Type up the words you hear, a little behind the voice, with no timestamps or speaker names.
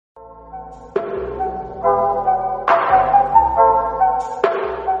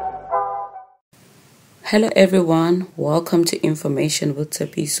Hello everyone, welcome to Information with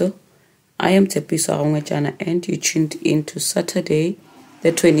Tepiso. I am Tepiso Aungwejana and you tuned in to Saturday,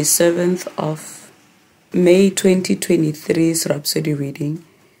 the 27th of May 2023's Rhapsody reading.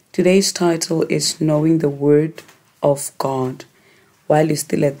 Today's title is Knowing the Word of God. While you're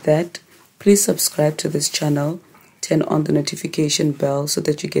still at that, please subscribe to this channel, turn on the notification bell so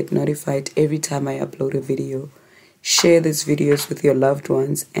that you get notified every time I upload a video. Share these videos with your loved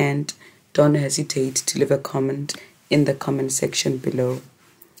ones and don't hesitate to leave a comment in the comment section below.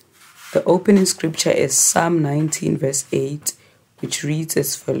 The opening scripture is Psalm 19 verse 8, which reads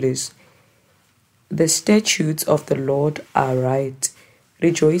as follows. The statutes of the Lord are right,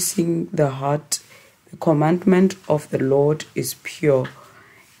 rejoicing the heart. The commandment of the Lord is pure,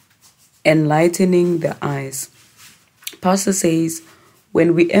 enlightening the eyes. Pastor says,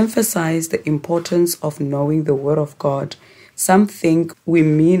 when we emphasize the importance of knowing the Word of God, some think we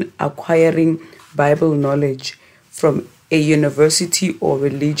mean acquiring Bible knowledge from a university or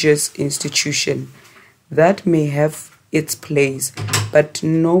religious institution. That may have its place, but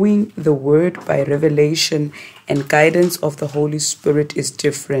knowing the Word by revelation and guidance of the Holy Spirit is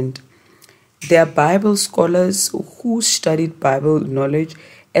different. There are Bible scholars who studied Bible knowledge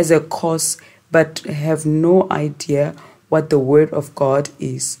as a course but have no idea what the Word of God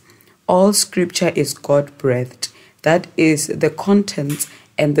is. All Scripture is God-breathed. That is, the contents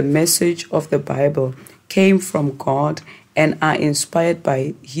and the message of the Bible came from God and are inspired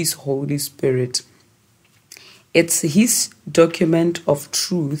by His Holy Spirit. It's His document of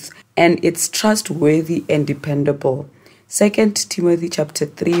truth and it's trustworthy and dependable. 2 Timothy chapter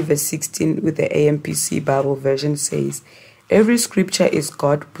 3 verse 16 with the AMPC Bible version says, every scripture is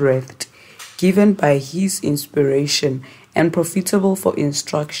God-breathed, given by His inspiration and profitable for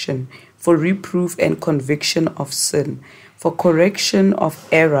instruction, for reproof and conviction of sin, for correction of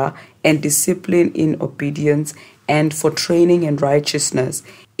error and discipline in obedience, and for training in righteousness,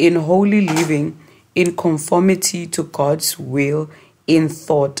 in holy living, in conformity to God's will, in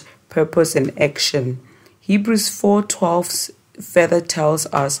thought, purpose, and action. Hebrews 4:12 further tells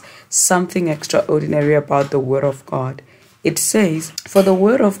us something extraordinary about the Word of God. It says, for the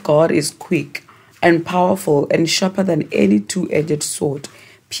Word of God is quick and powerful and sharper than any two-edged sword,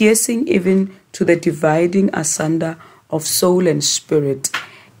 piercing even to the dividing asunder of soul and spirit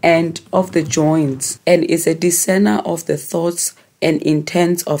and of the joints, and is a discerner of the thoughts and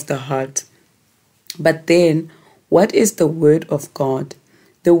intents of the heart. But then, what is the Word of God?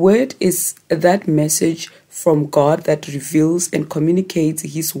 The Word is that message from God that reveals and communicates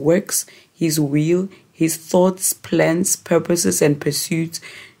His works, His will, His thoughts, plans, purposes, and pursuits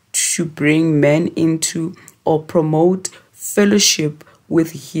to bring men into or promote fellowship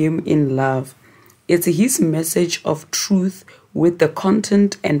with Him in love. It's His message of truth with the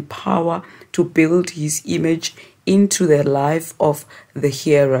content and power to build His image into the life of the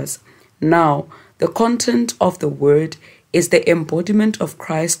hearers. Now, the content of the Word is the embodiment of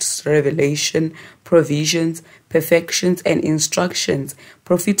Christ's revelation, provisions, perfections, and instructions,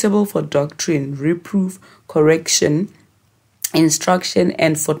 profitable for doctrine, reproof, correction, instruction,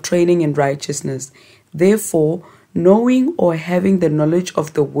 and for training in righteousness. Therefore, knowing or having the knowledge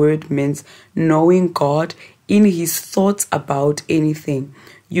of the Word means knowing God in His thoughts about anything.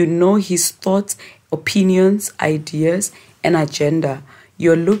 You know His thoughts, opinions, ideas, and agenda.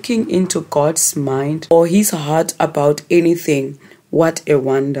 You're looking into God's mind or His heart about anything. What a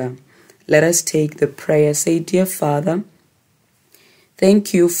wonder. Let us take the prayer. Say, dear Father,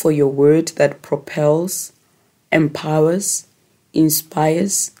 thank you for your Word that propels, empowers,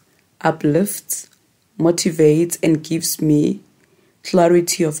 inspires, uplifts, motivates, and gives me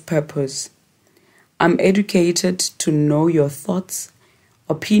clarity of purpose. I'm educated to know your thoughts,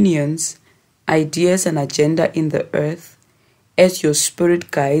 opinions, ideas, and agenda in the earth as your Spirit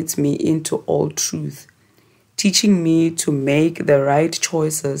guides me into all truth, teaching me to make the right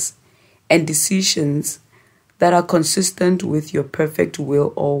choices and decisions that are consistent with your perfect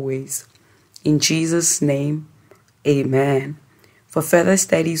will always. In Jesus' name, amen. For further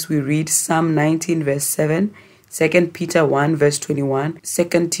studies, we read Psalm 19 verse 7, 2 Peter 1 verse 21,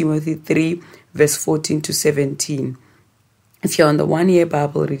 2 Timothy 3 verse 14 to 17. If you're on the one-year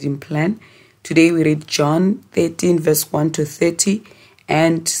Bible reading plan, today we read John 13 verse 1 to 30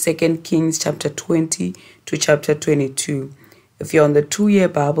 and 2 Kings chapter 20 to chapter 22. If you're on the two-year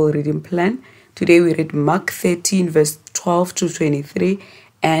Bible reading plan, today we read Mark 13 verse 12 to 23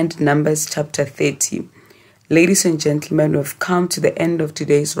 and Numbers chapter 30. Ladies and gentlemen, we've come to the end of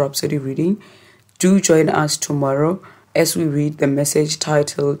today's Rhapsody reading. Do join us tomorrow as we read the message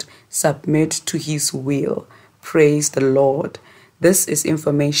titled, Submit to His Will. Praise the Lord. This is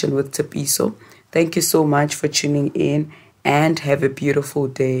Information with Tepiso. Thank you so much for tuning in and have a beautiful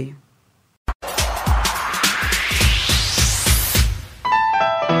day.